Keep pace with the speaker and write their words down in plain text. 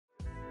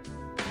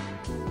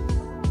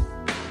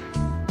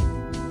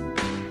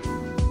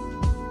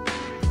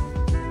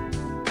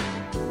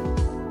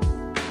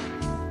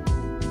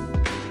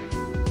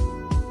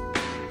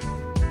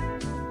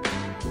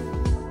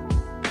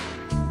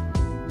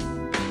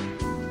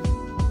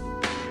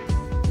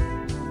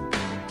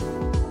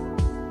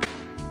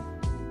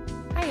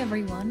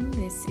everyone,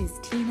 this is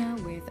Tina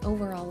with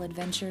Overall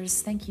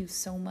Adventures. Thank you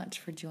so much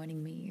for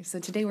joining me. So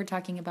today we're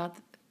talking about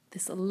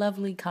this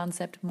lovely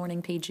concept,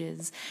 morning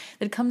pages,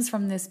 that comes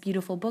from this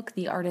beautiful book,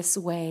 The Artist's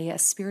Way, A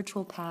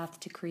Spiritual Path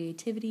to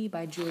Creativity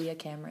by Julia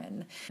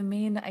Cameron. The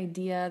main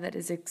idea that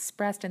is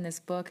expressed in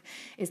this book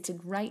is to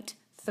write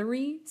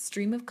 3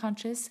 stream of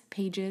conscious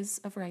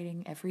pages of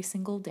writing every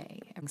single day.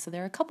 So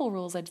there are a couple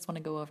rules I just want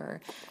to go over.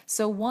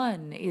 So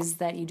one is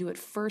that you do it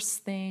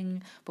first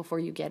thing before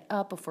you get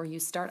up, before you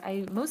start.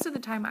 Most of the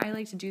time I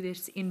like to do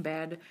this in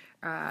bed.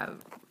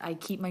 I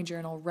keep my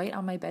journal right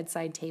on my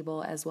bedside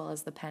table as well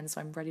as the pen, so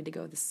I'm ready to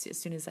go as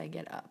soon as I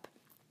get up.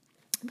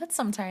 But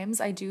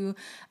sometimes I do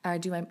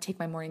take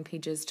my morning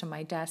pages to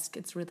my desk.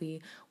 It's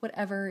really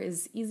whatever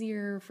is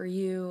easier for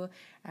you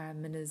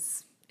and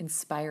is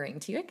inspiring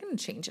to you. I can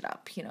change it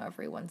up,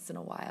 every once in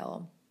a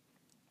while.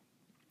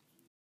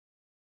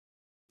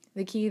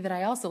 The key that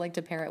I also like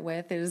to pair it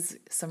with is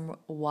some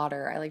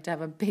water. I like to have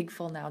a big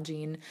full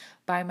Nalgene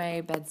by my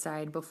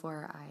bedside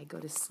before I go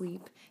to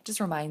sleep. It just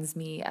reminds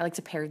me, I like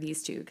to pair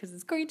these two because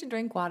it's great to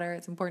drink water.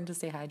 It's important to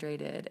stay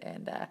hydrated.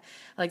 And I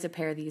like to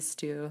pair these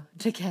two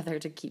together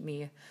to keep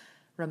me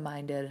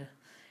reminded.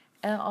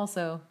 And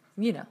also,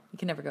 you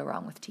can never go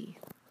wrong with tea.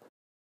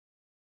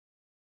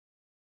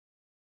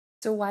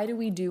 So why do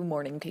we do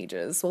morning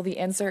pages? Well, the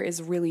answer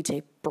is really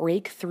to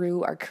break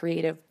through our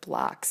creative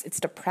blocks.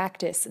 It's to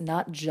practice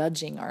not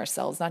judging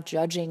ourselves, not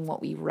judging what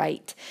we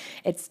write.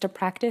 It's to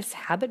practice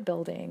habit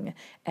building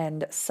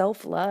and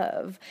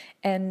self-love.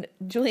 And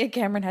Julia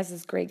Cameron has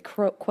this great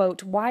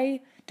quote, "Why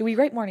do we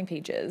write morning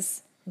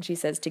pages?" And she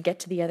says, "To get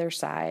to the other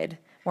side.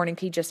 Morning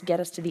pages get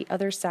us to the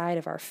other side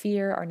of our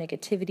fear, our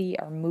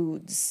negativity, our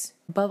moods.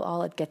 Above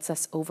all, it gets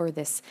us over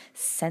this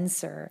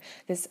censor,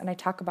 and I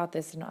talk about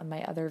this on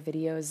my other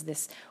videos,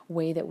 this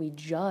way that we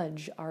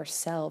judge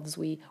ourselves.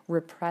 We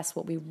repress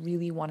what we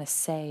really want to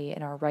say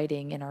in our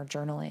writing, in our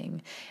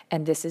journaling.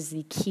 And this is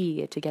the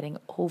key to getting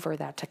over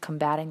that, to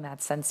combating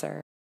that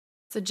censor."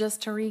 So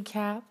just to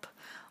recap,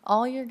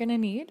 all you're going to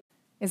need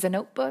is a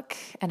notebook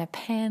and a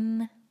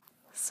pen,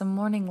 some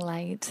morning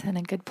light, and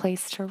a good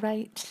place to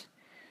write.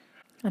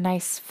 A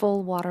nice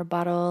full water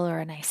bottle or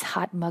a nice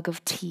hot mug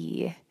of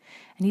tea.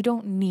 And you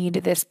don't need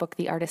this book,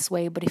 The Artist's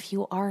Way, but if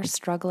you are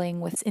struggling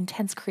with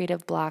intense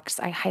creative blocks,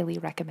 I highly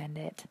recommend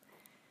it.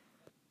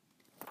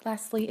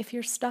 Lastly, if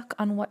you're stuck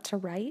on what to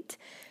write,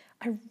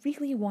 I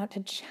really want to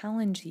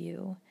challenge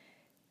you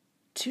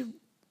to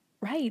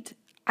write.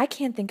 I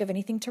can't think of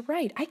anything to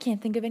write. I can't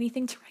think of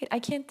anything to write. I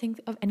can't think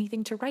of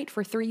anything to write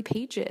for 3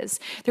 pages.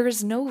 There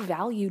is no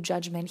value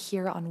judgment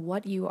here on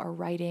what you are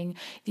writing.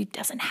 It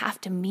doesn't have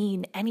to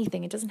mean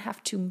anything. It doesn't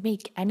have to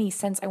make any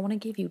sense. I want to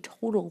give you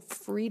total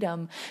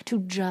freedom to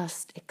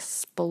just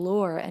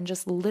explore and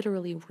just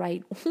literally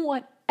write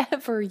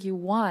whatever you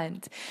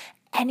want.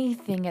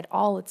 Anything at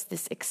all. It's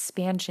this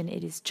expansion.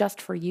 It is just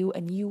for you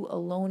and you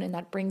alone. And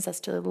that brings us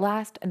to the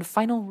last and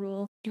final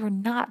rule. You're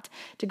not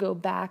to go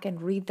back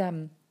and read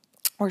them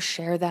or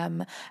share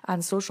them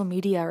on social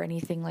media or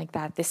anything like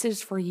that. This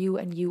is for you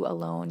and you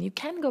alone. You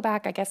can go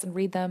back, I guess, and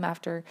read them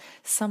after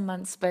some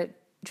months, but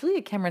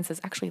Julia Cameron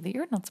says actually that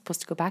you're not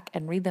supposed to go back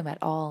and read them at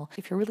all.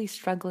 If you're really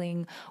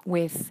struggling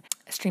with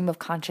stream of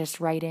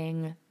conscious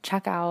writing,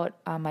 check out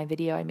my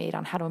video I made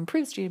on how to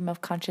improve stream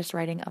of conscious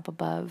writing up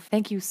above.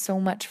 Thank you so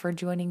much for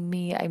joining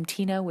me. I'm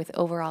Tina with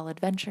Overall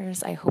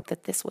Adventures. I hope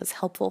that this was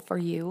helpful for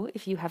you.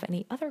 If you have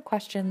any other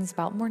questions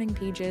about morning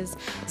pages,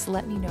 just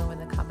let me know in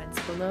the comments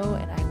below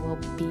and I will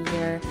be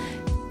here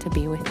to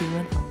be with you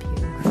and help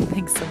you.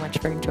 Thanks so much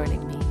for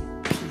joining me.